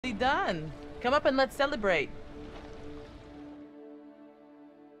finally done. Come up and let's celebrate.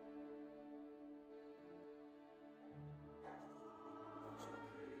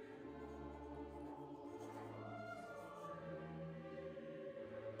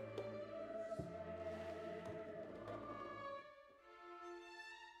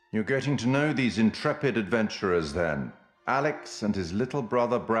 You're getting to know these intrepid adventurers then. Alex and his little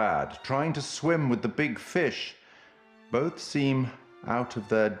brother Brad, trying to swim with the big fish. Both seem out of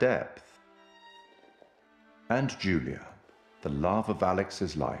their depth. And Julia, the love of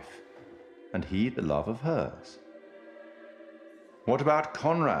Alex's life, and he the love of hers. What about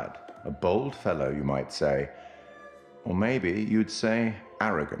Conrad? A bold fellow, you might say. Or maybe you'd say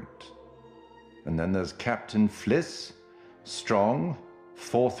arrogant. And then there's Captain Fliss, strong,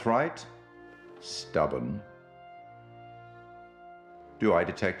 forthright, stubborn. Do I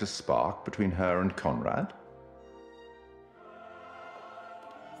detect a spark between her and Conrad?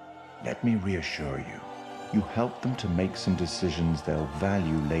 Let me reassure you, you help them to make some decisions they'll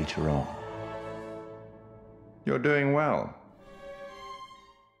value later on. You're doing well.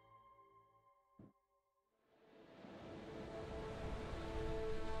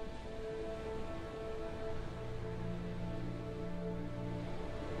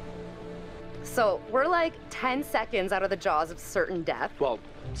 So, we're like 10 seconds out of the jaws of certain death. Well,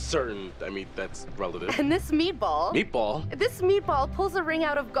 certain, I mean, that's relative. And this meatball... Meatball? This meatball pulls a ring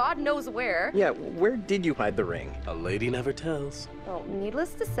out of God knows where. Yeah, where did you hide the ring? A lady never tells. Well,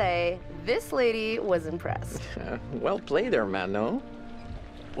 needless to say, this lady was impressed. Well played there, man, no?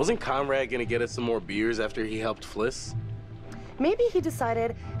 Wasn't Conrad gonna get us some more beers after he helped Fliss? Maybe he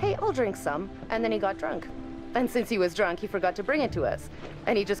decided, hey, I'll drink some, and then he got drunk. And since he was drunk, he forgot to bring it to us.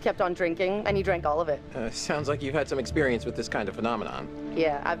 And he just kept on drinking, and he drank all of it. Sounds like you've had some experience with this kind of phenomenon.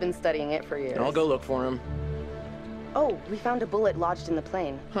 Yeah, I've been studying it for years. I'll go look for him. Oh, we found a bullet lodged in the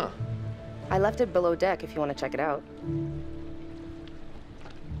plane. Huh. I left it below deck if you want to check it out.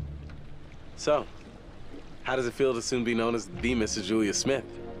 So, how does it feel to soon be known as the Mrs. Julia Smith?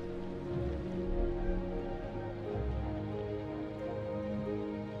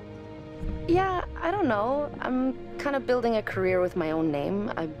 Yeah, I don't know. I'm kind of building a career with my own name.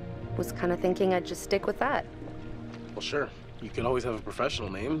 I was kind of thinking I'd just stick with that. Well, sure. You can always have a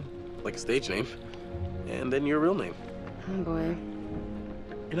professional name, like a stage name, and then your real name. Oh, boy.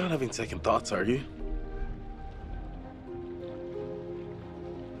 You're not having second thoughts, are you?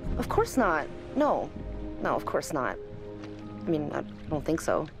 Of course not. No. No, of course not. I mean, I don't think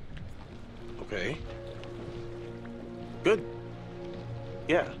so. Okay. Good.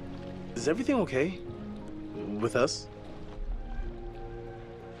 Yeah. Is everything okay? With us?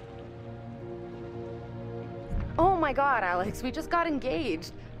 Oh my God, Alex, we just got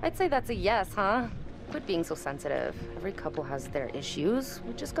engaged. I'd say that's a yes, huh? Quit being so sensitive. Every couple has their issues.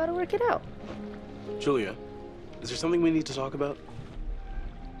 We just gotta work it out. Julia, is there something we need to talk about?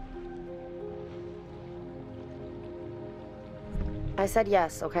 I said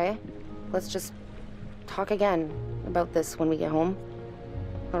yes, okay? Let's just talk again about this when we get home.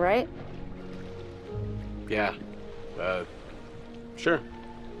 All right? Yeah. Sure.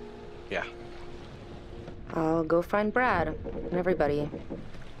 Yeah. I'll go find Brad and everybody.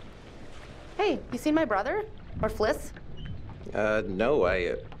 Hey, you seen my brother? Or Fliss? No,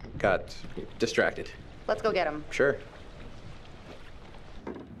 I got distracted. Let's go get him. Sure.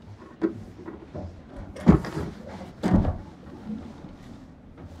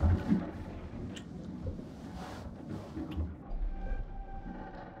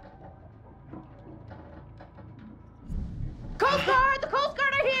 Coast Guard! The Coast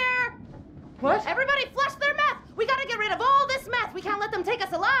Guard are here! What? Everybody flush their meth! We gotta get rid of all this meth! We can't let them take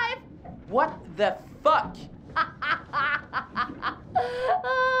us alive! What the fuck?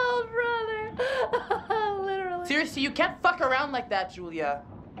 Oh, brother. Literally. Seriously, you can't fuck around like that, Julia.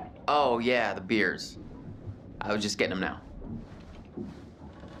 Oh, yeah, the beers. I was just getting them now.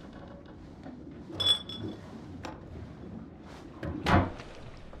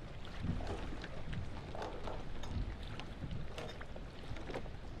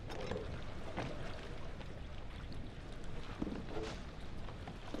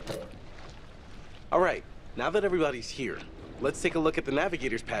 All right, now that everybody's here, let's take a look at the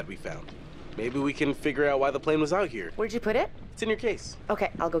navigator's pad we found. Maybe we can figure out why the plane was out here. Where'd you put it? It's in your case. Okay,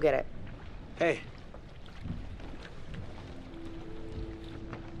 I'll go get it. Hey.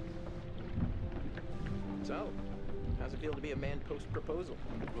 So, how's it feel to be a man post-proposal?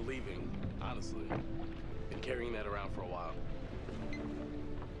 Relieving, honestly. Been carrying that around for a while.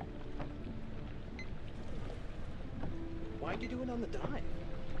 Why'd you do it on the dive?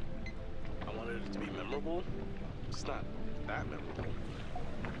 I wanted it to be memorable. It's not that memorable.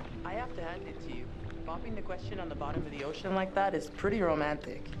 I have to hand it to you. Popping the question on the bottom of the ocean like that is pretty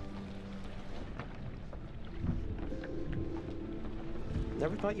romantic.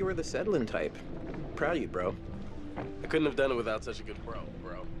 Never thought you were the settling type. Proud of you, bro. I couldn't have done it without such a good bro.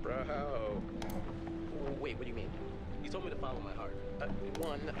 Bro. Wait, what do you mean? You told me to follow my heart.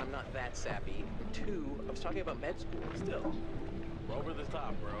 One, I'm not that sappy. Two, I was talking about med school. Still, we're over the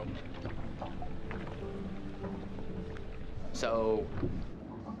top, bro. So,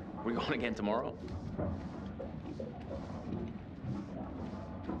 we're going again tomorrow?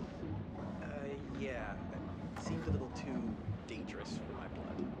 Yeah. It seemed a little too dangerous for my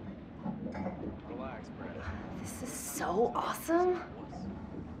blood. Relax, Brad. This is so awesome.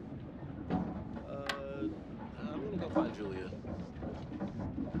 I'm gonna go find Julia.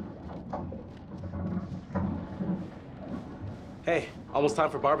 Hey, almost time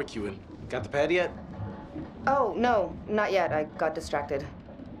for barbecuing. Got the pad yet? Oh, no, not yet. I got distracted.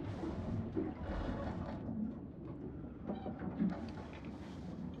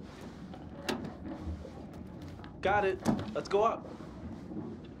 Got it. Let's go up.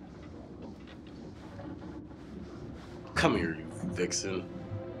 Come here, you vixen.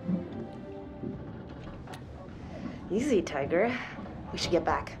 Easy, Tiger. We should get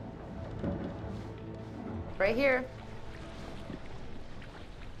back. Right here.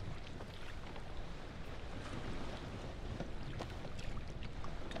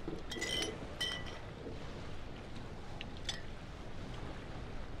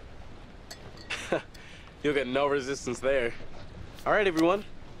 You'll get no resistance there. All right, everyone,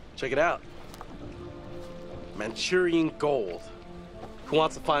 check it out. Manchurian gold. Who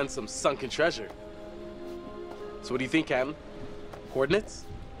wants to find some sunken treasure? So what do you think, Captain? Coordinates?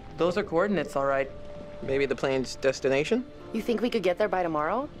 Those are coordinates, all right. Maybe the plane's destination? You think we could get there by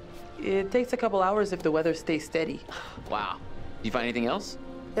tomorrow? It takes a couple hours if the weather stays steady. Wow. Did you find anything else?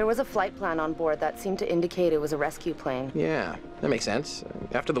 There was a flight plan on board that seemed to indicate it was a rescue plane. Yeah, that makes sense.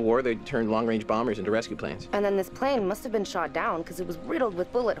 After the war, they turned long-range bombers into rescue planes. And then this plane must have been shot down because it was riddled with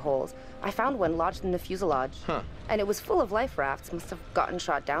bullet holes. I found one lodged in the fuselage. Huh. And it was full of life rafts. Must have gotten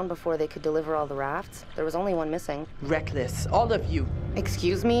shot down before they could deliver all the rafts. There was only one missing. Reckless, all of you.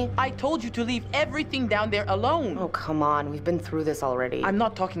 Excuse me? I told you to leave everything down there alone. Oh, come on. We've been through this already. I'm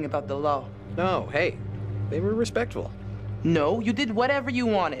not talking about the law. No, hey, they were respectful. No, you did whatever you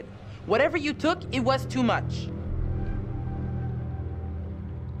wanted. Whatever you took, it was too much.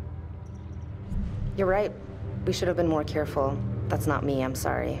 You're right. We should have been more careful. That's not me, I'm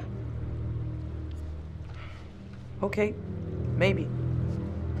sorry. Okay, maybe.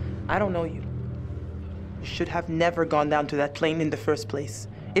 I don't know you. You should have never gone down to that plane in the first place.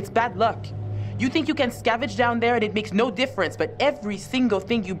 It's bad luck. You think you can scavenge down there and it makes no difference, but every single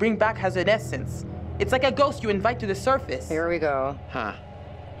thing you bring back has an essence. It's like a ghost you invite to the surface. Here we go. Huh.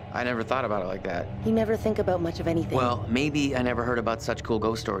 I never thought about it like that. You never think about much of anything. Well, maybe I never heard about such cool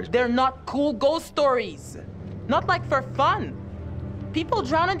ghost stories. They're not cool ghost stories. Not like for fun. People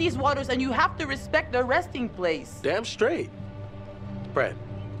drown in these waters and you have to respect their resting place. Damn straight. Brad,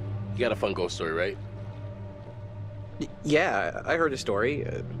 you got a fun ghost story, right? Yeah, I heard a story.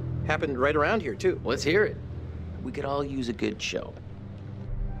 Happened right around here, too. Let's hear it. We could all use a good show.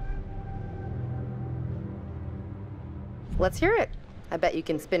 Let's hear it. I bet you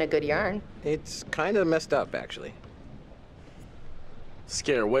can spin a good yarn. It's kind of messed up, actually.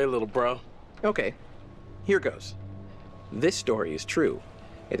 Scare away, little bro. Okay, here goes. This story is true.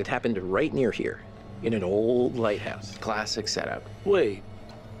 It had happened right near here, in an old lighthouse. Classic setup. Wait,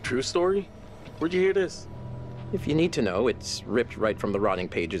 true story? Where'd you hear this? If you need to know, it's ripped right from the rotting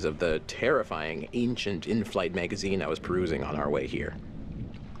pages of the terrifying, ancient in-flight magazine I was perusing on our way here.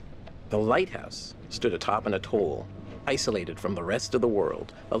 The lighthouse stood atop an atoll, isolated from the rest of the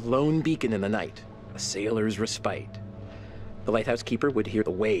world, a lone beacon in the night, a sailor's respite. The lighthouse keeper would hear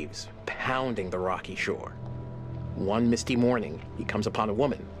the waves pounding the rocky shore. One misty morning, he comes upon a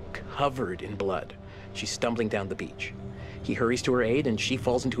woman covered in blood. She's stumbling down the beach. He hurries to her aid and she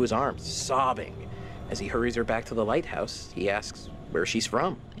falls into his arms, sobbing. As he hurries her back to the lighthouse, he asks where she's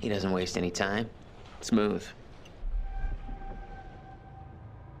from. He doesn't waste any time. Smooth.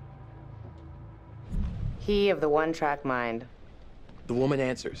 He of the one-track mind. The woman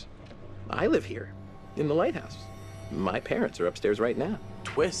answers, I live here, in the lighthouse. My parents are upstairs right now.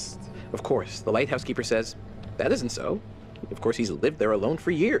 Twist. Of course, the lighthouse keeper says, that isn't so. Of course, he's lived there alone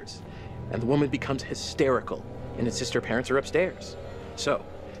for years. And the woman becomes hysterical and insists her parents are upstairs. So,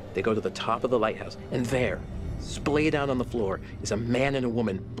 they go to the top of the lighthouse, and there, splayed out on the floor, is a man and a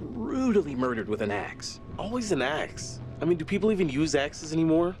woman brutally murdered with an axe. Always an axe. I mean, do people even use axes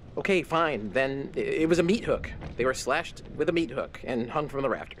anymore? Okay, fine. Then it was a meat hook. They were slashed with a meat hook and hung from the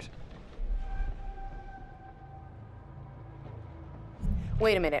rafters.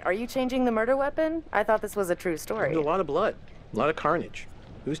 Wait a minute, are you changing the murder weapon? I thought this was a true story. There's a lot of blood, a lot of carnage.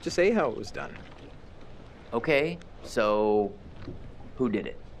 Who's to say how it was done? Okay, so who did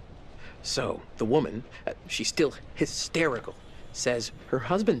it? So, the woman, she's still hysterical, says her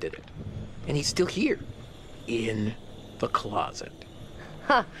husband did it. And he's still here, in the closet.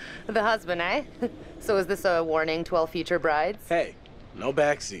 Huh, the husband, eh? So is this a warning to all future brides? Hey, no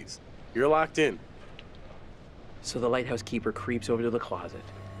backseats. You're locked in. So the lighthouse keeper creeps over to the closet,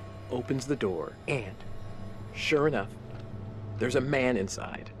 opens the door, and, sure enough, there's a man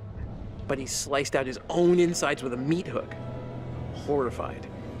inside. But he's sliced out his own insides with a meat hook. Horrified,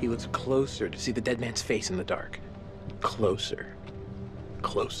 he looks closer to see the dead man's face in the dark. Closer.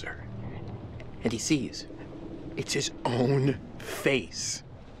 Closer. And he sees it's his own face.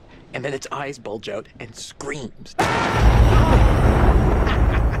 And then its eyes bulge out and screams.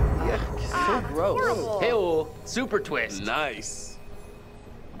 So gross. Hey-oh, super twist. Nice.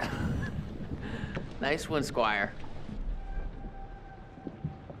 Nice one, Squire.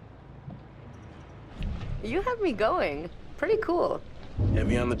 You have me going. Pretty cool.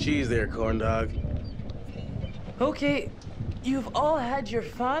 Heavy on the cheese there, corn dog. Okay, you've all had your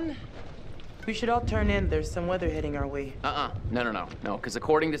fun. We should all turn in. There's some weather heading our way. No, because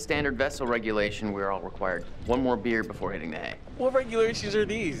according to standard vessel regulation, we're all required one more beer before hitting the hay. What regulations are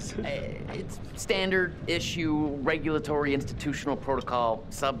these? It's standard issue regulatory institutional protocol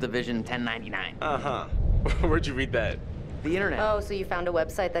subdivision 1099. Uh-huh. Where'd you read that? The internet. Oh, so you found a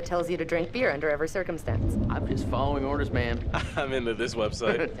website that tells you to drink beer under every circumstance. I'm just following orders, man. I'm into this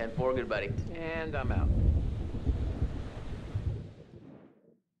website. 10-4, good buddy. And I'm out.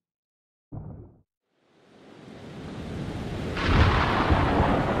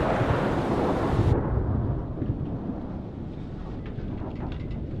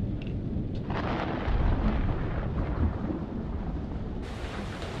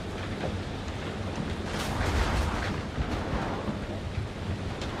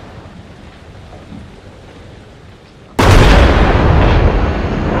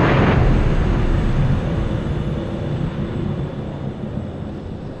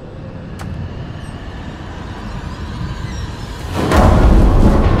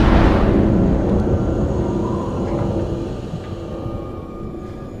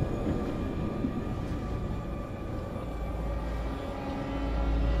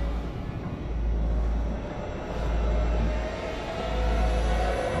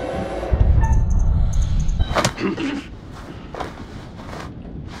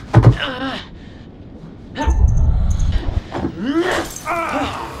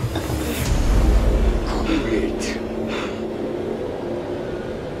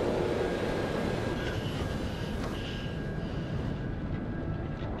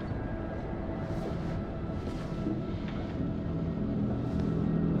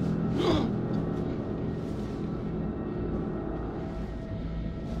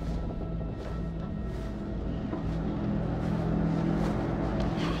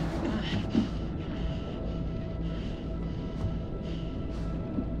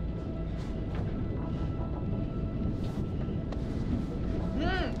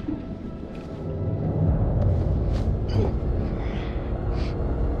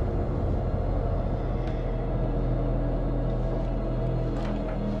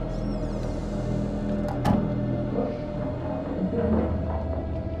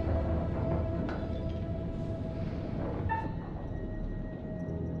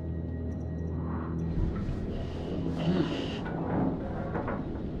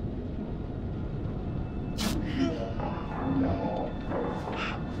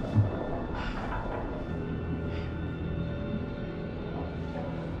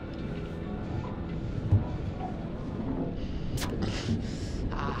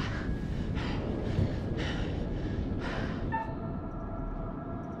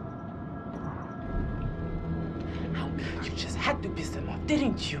 You just had to piss them off,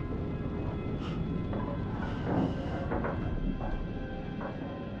 didn't you?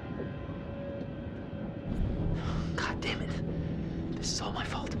 God damn it. This is all my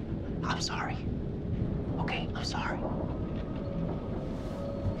fault. I'm sorry. Okay, I'm sorry.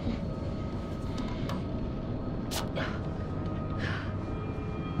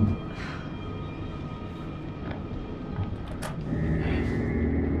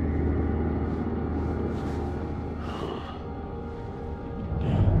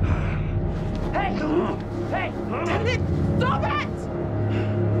 Hey! Damn it! Stop it!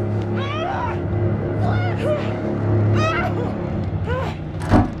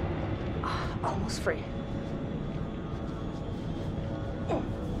 Almost free.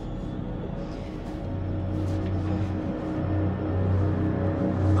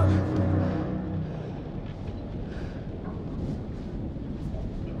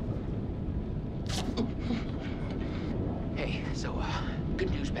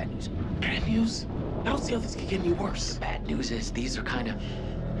 Good news, bad news. Bad news? I don't see how this could get any worse. The bad news is these are kind of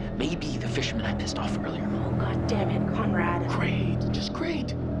maybe the fishermen I pissed off earlier. Oh, God damn it, Conrad. Great, just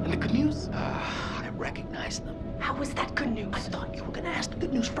great. And the good news? I recognize them. How was that good news? I thought you were gonna ask the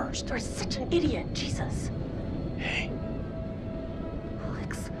good news first. You're such an idiot, Jesus. Hey,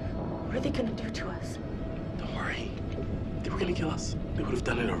 Alex, what are they gonna do to us? don't worry. If they were gonna kill us, they would have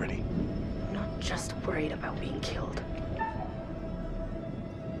done it already. I'm not just worried about being killed.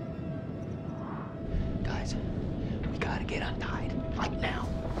 Guys, we gotta get untied. Like now.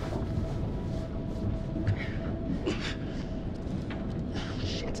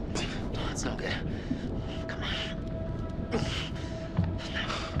 Shit. That's not good. Come on.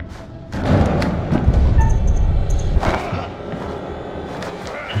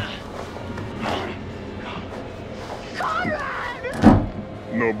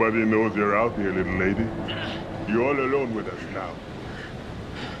 Nobody knows you're out here, little lady. You're all alone with us now.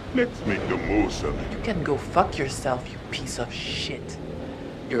 Let's make the most of it. You can go fuck yourself, you piece of shit.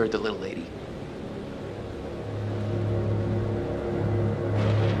 You're the little lady.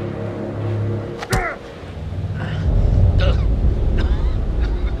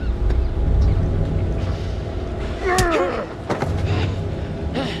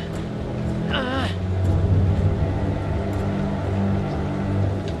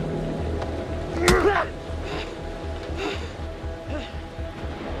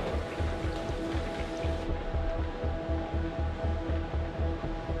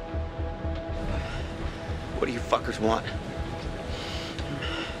 What do you fuckers want?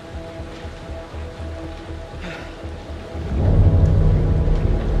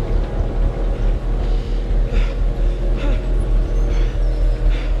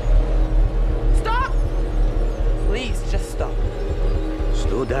 Stop! Please, just stop.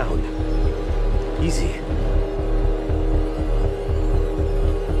 Slow down. Easy.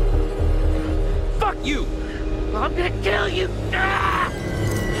 Fuck you! I'm gonna kill you!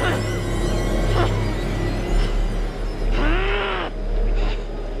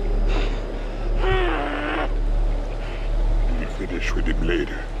 We'll finish with him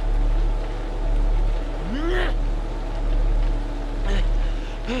later.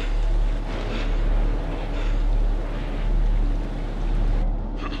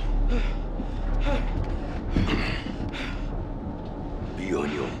 Be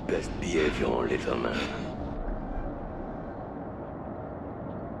on your best behavior, little man.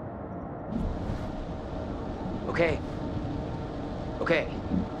 Okay. Okay.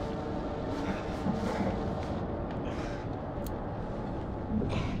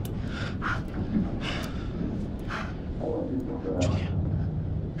 Julia,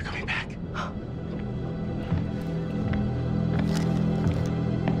 you're coming back.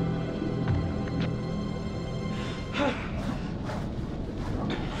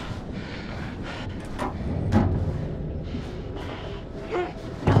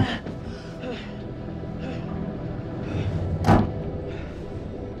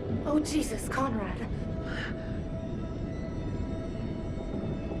 Oh, Jesus, Conrad.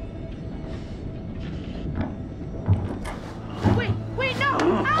 Wait, no!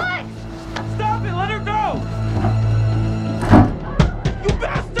 Alex! Stop it! Let her go! You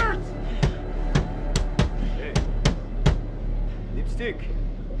bastards! Hey. Lipstick.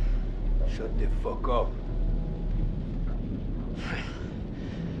 Shut the fuck up.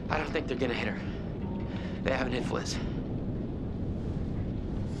 I don't think they're gonna hit her. They haven't hit Fliss.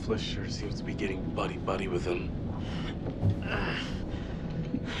 Flesh sure seems to be getting buddy-buddy with him.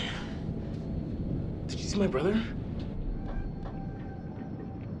 Did you see my brother?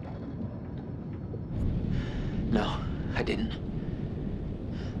 No, I didn't.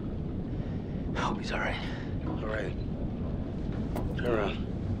 I hope he's all right. All right. Turn around.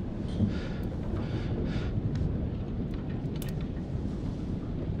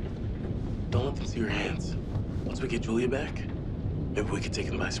 Don't let them see your hands. Once we get Julia back, maybe we could take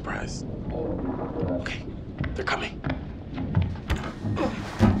them by surprise. Okay, they're coming.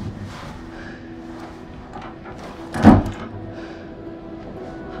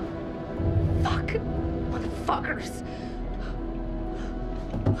 Fuck. Motherfuckers.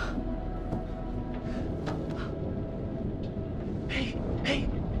 Hey,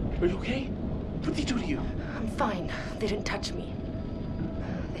 are you okay? What did he do to you? I'm fine. They didn't touch me.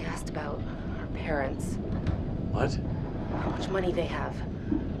 They asked about our parents, What? how much money they have.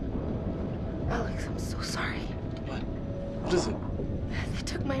 Alex, I'm so sorry. What is it? They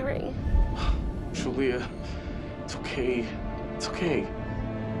took my ring. Julia, it's okay. It's okay.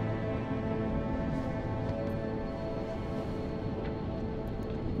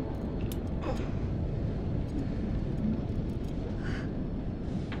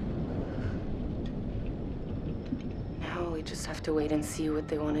 we just have to wait and see what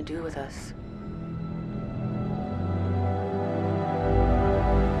they want to do with us.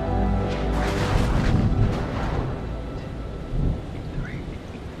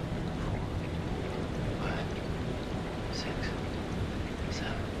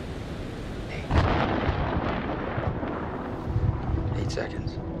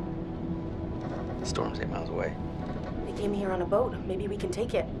 Seconds. The storm's 8 miles away. They came here on a boat. Maybe we can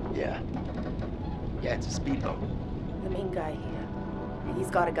take it. Yeah. Yeah, it's a speedboat. The main guy, he's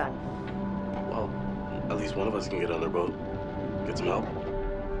got a gun. Well, at least one of us can get on their boat. Get some help.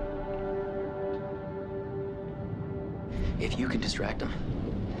 If you can distract him,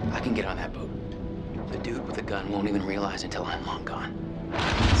 I can get on that boat. The dude with the gun won't even realize until I'm long gone.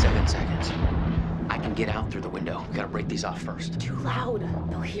 7 seconds. I can get out through the window. We gotta break these off first. Too loud.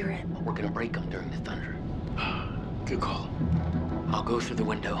 They'll hear it. We're gonna break them during the thunder. Good call. I'll go through the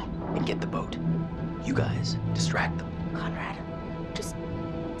window and get the boat. You guys distract them. Conrad, just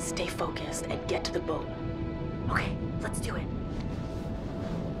stay focused and get to the boat. Okay, let's do it.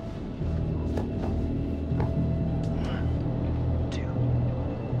 1, 2,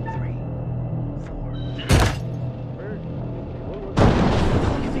 3, 4.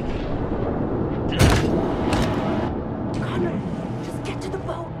 What are you thinking? Conrad, just get to the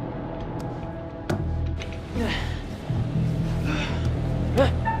boat.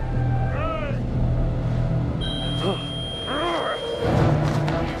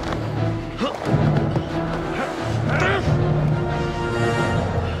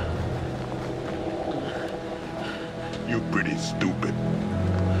 You pretty stupid.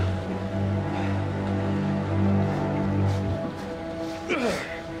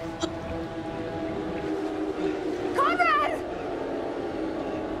 Conrad!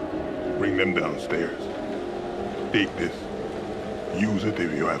 Bring them downstairs. Take this. Use it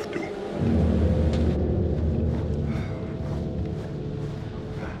if you have to.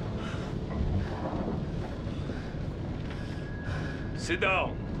 Sit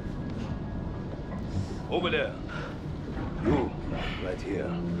down. Over there. You, right here.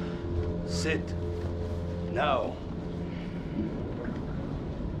 Sit. Now.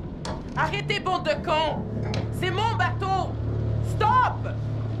 Arrêtez, bande de cons! C'est mon bateau! Stop!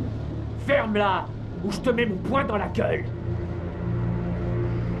 Ferme-la, ou je te mets mon poing dans la gueule.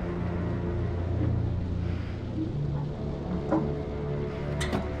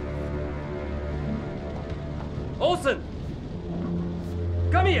 Olsen!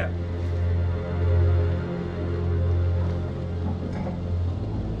 Come here!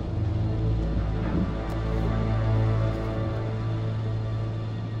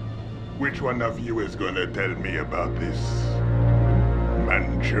 Which one of you is gonna tell me about this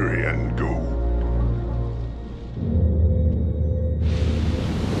Manchurian gold?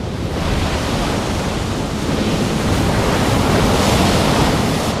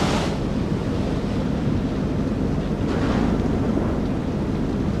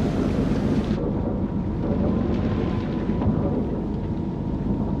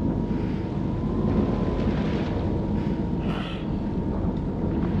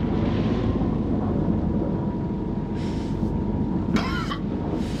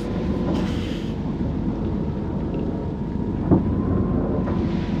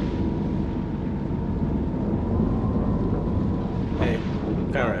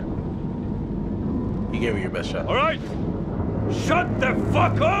 Conrad, you gave it your best shot. All right. Shut the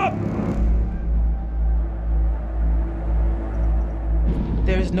fuck up!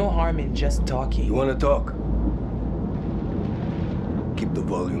 There's no harm in just talking. You wanna talk? Keep the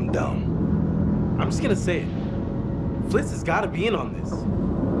volume down. I'm just gonna say it. Fliss has gotta be in on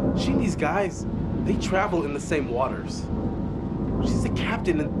this. She and these guys, they travel in the same waters. She's the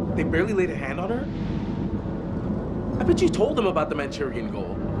captain and they barely laid a hand on her? I bet you told them about the Manchurian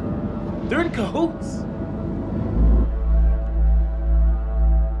gold. They're in cahoots.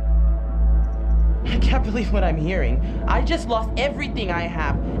 I can't believe what I'm hearing. I just lost everything I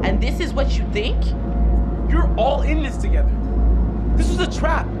have, and this is what you think? You're all in this together. This was a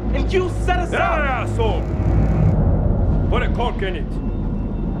trap, and you set us up. asshole! Put a cork in it.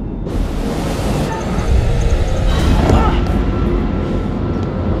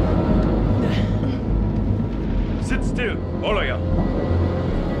 Sit still, all of you.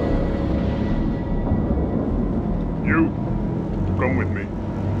 You, come with me.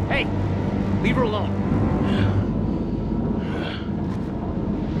 Hey, leave her alone.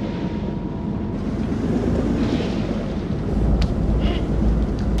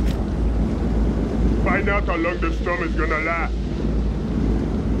 Find out how long the storm is gonna last.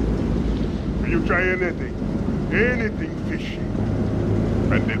 If you try anything fishy,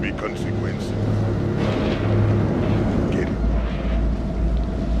 and there'll be consequences. Get it?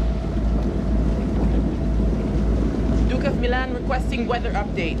 requesting weather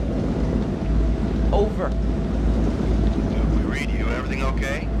update. Over. We read you. Everything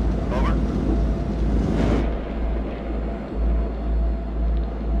okay? Over.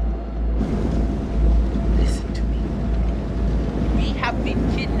 Listen to me. We have been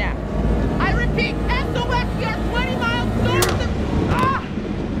kidnapped. I repeat, SOS, we are 20 miles north of... Ah!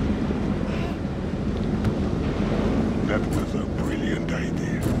 That was a brilliant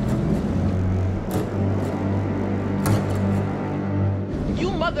idea. You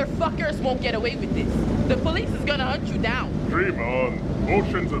motherfuckers won't get away with this. The police is gonna hunt you down. Dream on.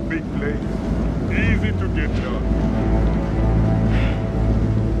 Ocean's a big place. Easy to get done.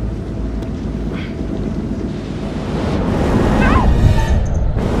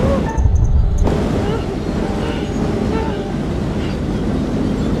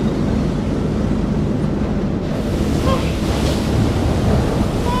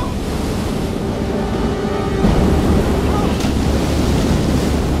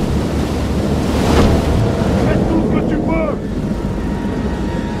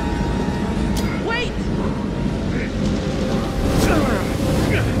 Wait!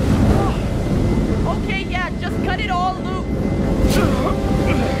 Okay, yeah, just cut it all loose.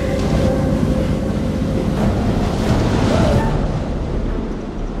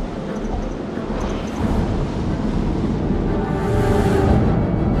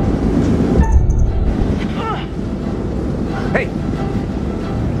 Hey!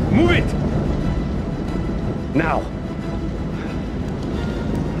 Move it! Now!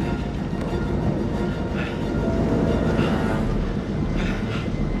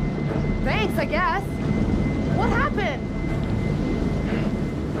 Thanks, I guess. What happened?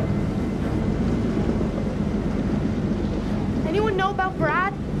 Anyone know about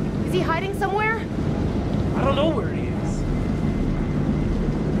Brad? Is he hiding somewhere? I don't know where he is.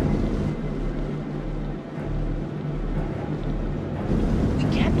 We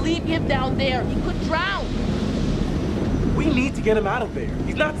can't leave him down there. He could drown. We need to get him out of there.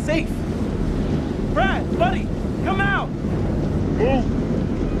 He's not safe. Brad, buddy, come out! Move!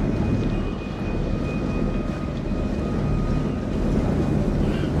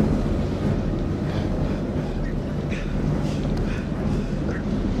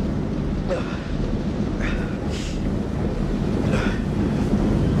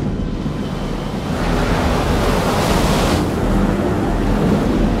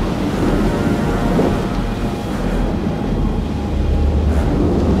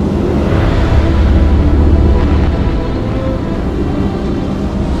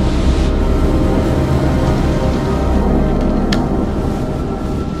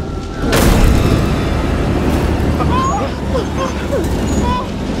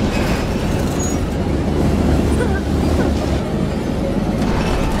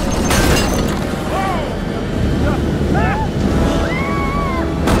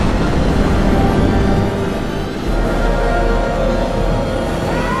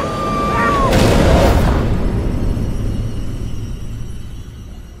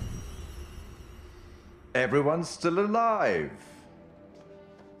 Everyone's still alive.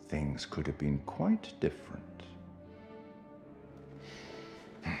 Things could have been quite different.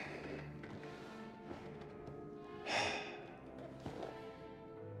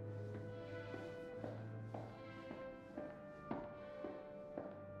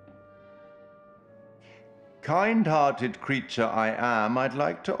 Kind-hearted creature I am, I'd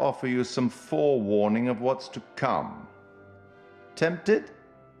like to offer you some forewarning of what's to come. Tempted?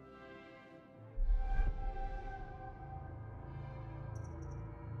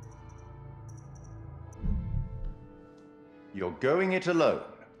 You're going it alone.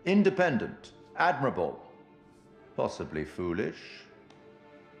 Independent. Admirable. Possibly foolish.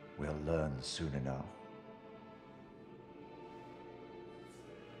 We'll learn soon enough.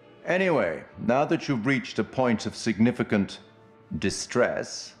 Anyway, now that you've reached a point of significant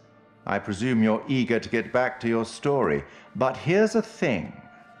distress, I presume you're eager to get back to your story. But here's the thing.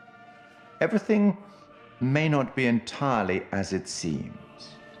 Everything may not be entirely as it seems.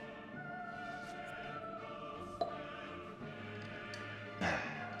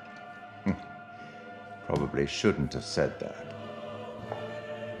 Probably shouldn't have said that.